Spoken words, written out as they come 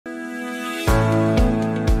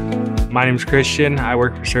My name is Christian. I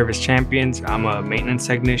work for Service Champions. I'm a maintenance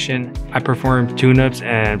technician. I perform tune-ups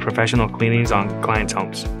and professional cleanings on clients'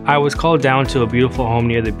 homes. I was called down to a beautiful home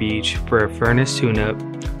near the beach for a furnace tune-up.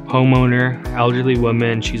 Homeowner, elderly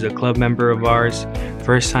woman, she's a club member of ours.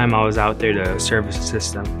 First time I was out there to service the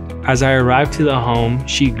system. As I arrived to the home,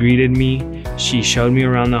 she greeted me. She showed me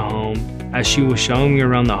around the home. As she was showing me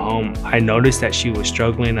around the home, I noticed that she was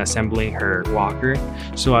struggling assembling her walker,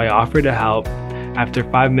 so I offered to help. After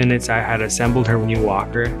 5 minutes, I had assembled her new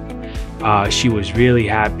walker. She was really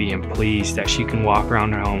happy and pleased that she can walk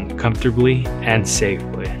around her home comfortably and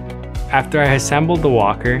safely. After I assembled the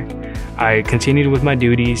walker, I continued with my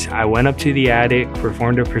duties. I went up to the attic,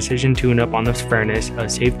 performed a precision tune-up on the furnace, a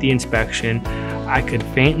safety inspection. I could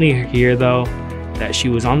faintly hear though that she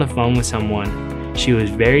was on the phone with someone. She was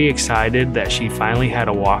very excited that she finally had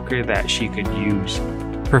a walker that she could use.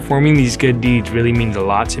 Performing these good deeds really means a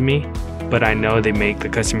lot to me, but I know they make the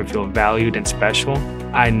customer feel valued and special.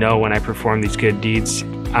 I know when I perform these good deeds,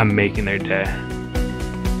 I'm making their day.